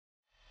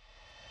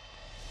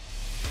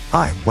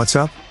Hi, what's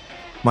up?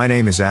 My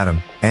name is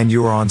Adam, and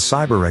you are on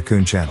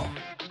Raccoon channel.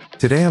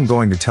 Today I'm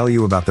going to tell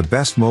you about the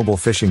best mobile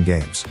fishing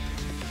games.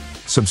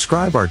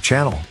 Subscribe our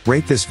channel,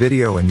 rate this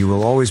video, and you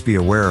will always be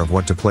aware of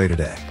what to play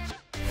today.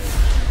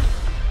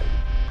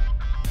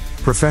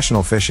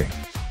 Professional fishing.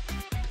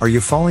 Are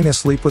you falling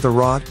asleep with a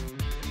rod?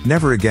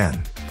 Never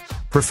again.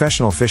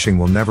 Professional fishing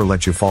will never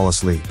let you fall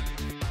asleep.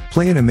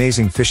 Play an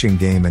amazing fishing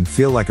game and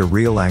feel like a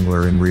real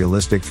angler in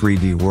realistic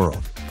 3D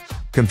world.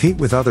 Compete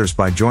with others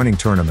by joining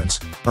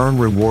tournaments, earn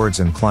rewards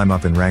and climb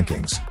up in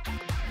rankings.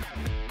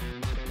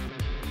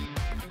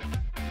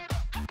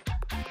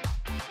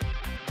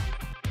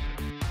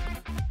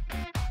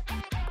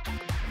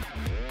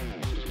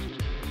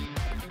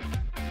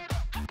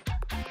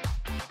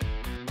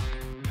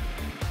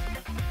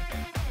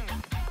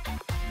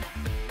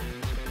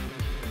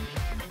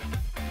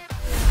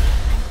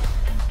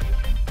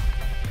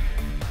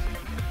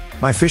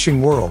 My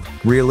Fishing World,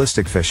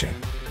 realistic fishing.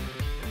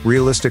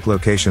 Realistic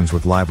locations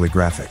with lively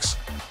graphics.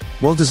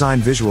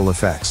 Well-designed visual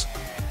effects.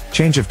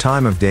 Change of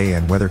time of day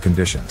and weather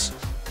conditions.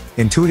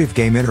 Intuitive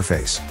game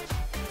interface.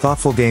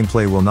 Thoughtful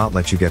gameplay will not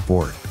let you get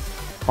bored.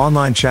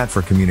 Online chat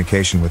for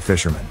communication with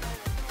fishermen.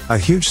 A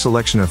huge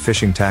selection of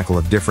fishing tackle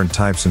of different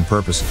types and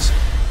purposes.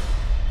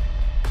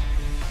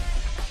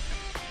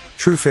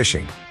 True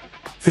Fishing.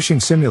 Fishing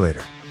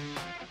simulator.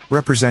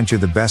 Represent you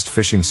the best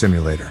fishing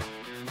simulator.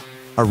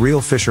 A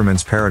real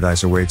fisherman's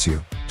paradise awaits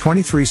you.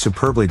 23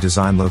 superbly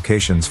designed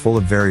locations full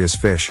of various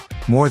fish,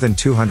 more than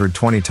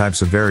 220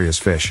 types of various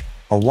fish,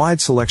 a wide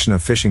selection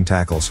of fishing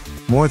tackles,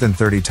 more than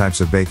 30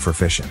 types of bait for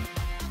fishing.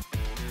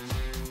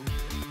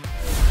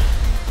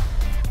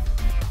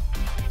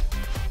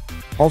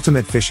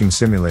 Ultimate Fishing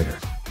Simulator.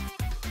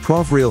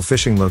 12 real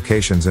fishing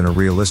locations in a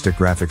realistic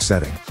graphic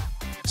setting.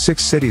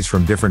 6 cities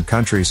from different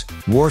countries: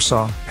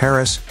 Warsaw,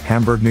 Paris,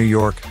 Hamburg, New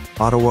York,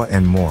 Ottawa,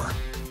 and more.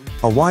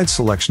 A wide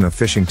selection of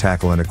fishing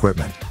tackle and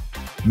equipment.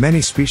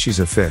 Many species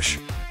of fish.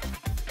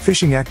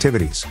 Fishing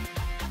activities.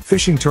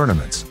 Fishing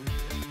tournaments.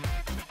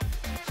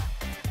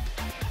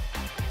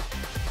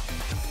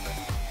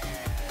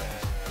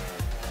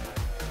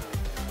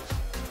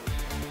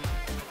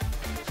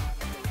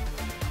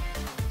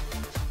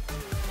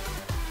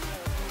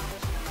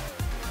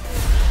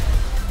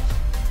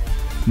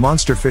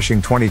 Monster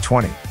Fishing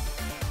 2020.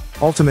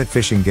 Ultimate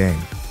fishing game.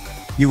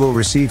 You will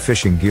receive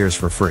fishing gears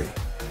for free.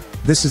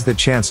 This is the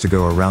chance to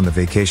go around the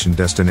vacation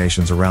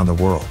destinations around the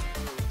world.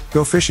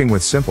 Go fishing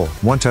with simple,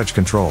 one-touch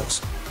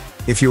controls.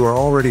 If you are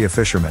already a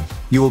fisherman,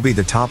 you will be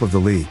the top of the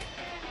league.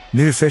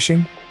 New to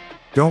fishing?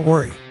 Don't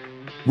worry.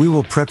 We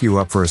will prep you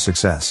up for a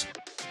success.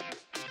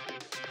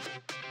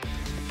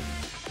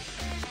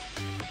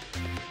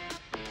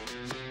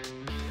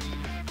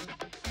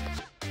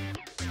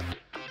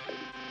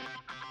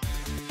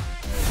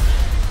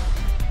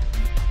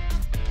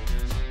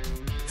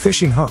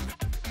 Fishing hook.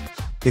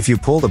 If you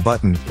pull the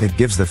button, it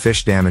gives the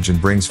fish damage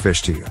and brings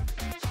fish to you.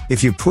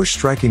 If you push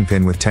striking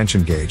pin with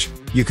tension gauge,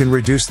 you can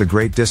reduce the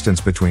great distance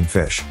between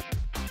fish.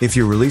 If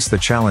you release the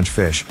challenge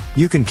fish,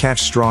 you can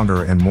catch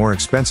stronger and more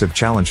expensive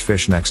challenge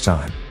fish next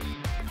time.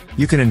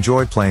 You can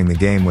enjoy playing the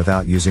game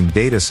without using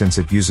data since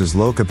it uses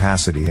low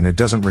capacity and it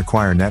doesn't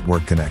require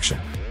network connection.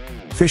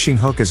 Fishing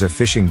hook is a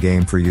fishing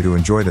game for you to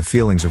enjoy the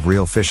feelings of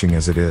real fishing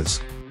as it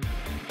is.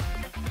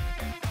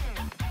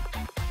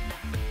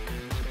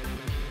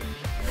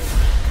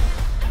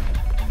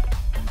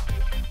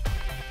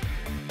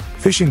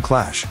 Fishing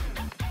Clash.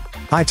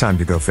 High time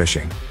to go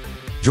fishing.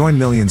 Join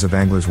millions of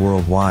anglers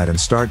worldwide and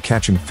start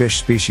catching fish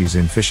species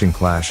in Fishing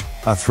Clash,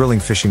 a thrilling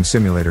fishing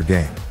simulator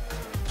game.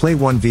 Play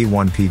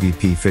 1v1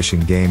 PvP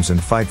fishing games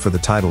and fight for the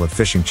title of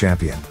fishing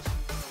champion.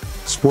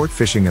 Sport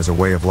fishing as a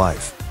way of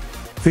life.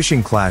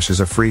 Fishing Clash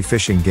is a free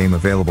fishing game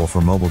available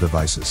for mobile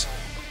devices.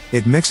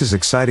 It mixes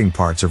exciting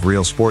parts of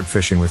real sport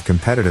fishing with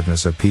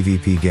competitiveness of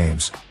PvP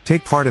games.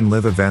 Take part in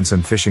live events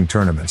and fishing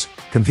tournaments,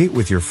 compete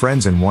with your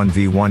friends in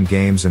 1v1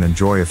 games and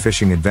enjoy a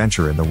fishing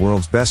adventure in the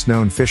world's best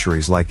known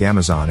fisheries like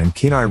Amazon and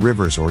Kenai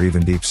rivers or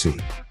even deep sea.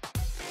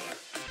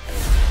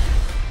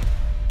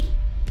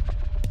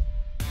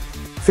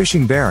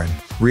 Fishing Baron,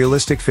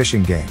 realistic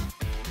fishing game.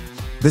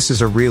 This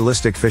is a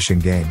realistic fishing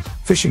game.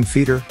 Fishing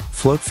feeder,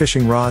 float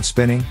fishing rod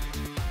spinning.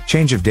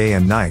 Change of day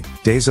and night,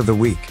 days of the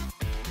week.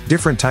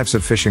 Different types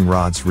of fishing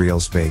rods,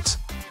 reels, baits.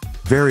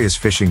 Various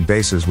fishing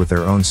bases with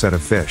their own set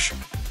of fish.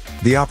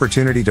 The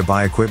opportunity to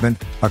buy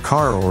equipment, a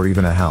car or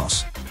even a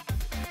house.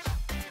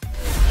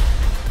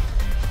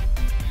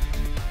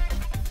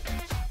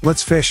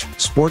 Let's Fish,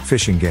 sport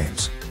fishing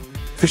games.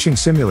 Fishing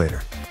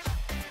simulator.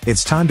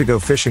 It's time to go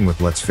fishing with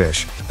Let's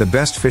Fish, the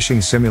best fishing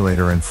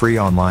simulator and free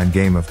online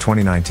game of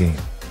 2019.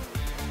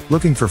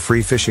 Looking for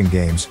free fishing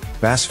games,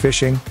 bass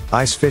fishing,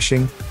 ice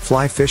fishing,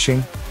 fly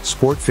fishing,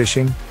 sport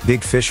fishing,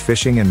 big fish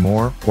fishing and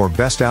more, or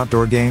best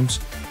outdoor games?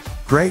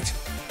 Great!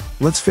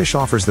 Let's Fish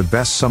offers the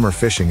best summer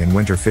fishing and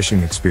winter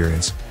fishing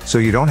experience, so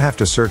you don't have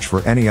to search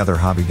for any other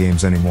hobby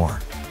games anymore.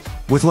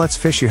 With Let's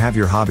Fish you have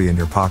your hobby in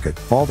your pocket,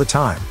 all the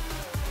time.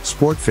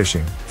 Sport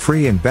fishing,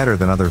 free and better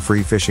than other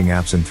free fishing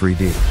apps in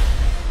 3D.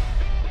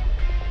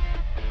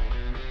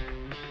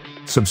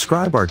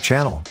 Subscribe our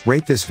channel,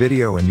 rate this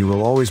video and you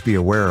will always be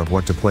aware of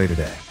what to play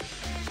today.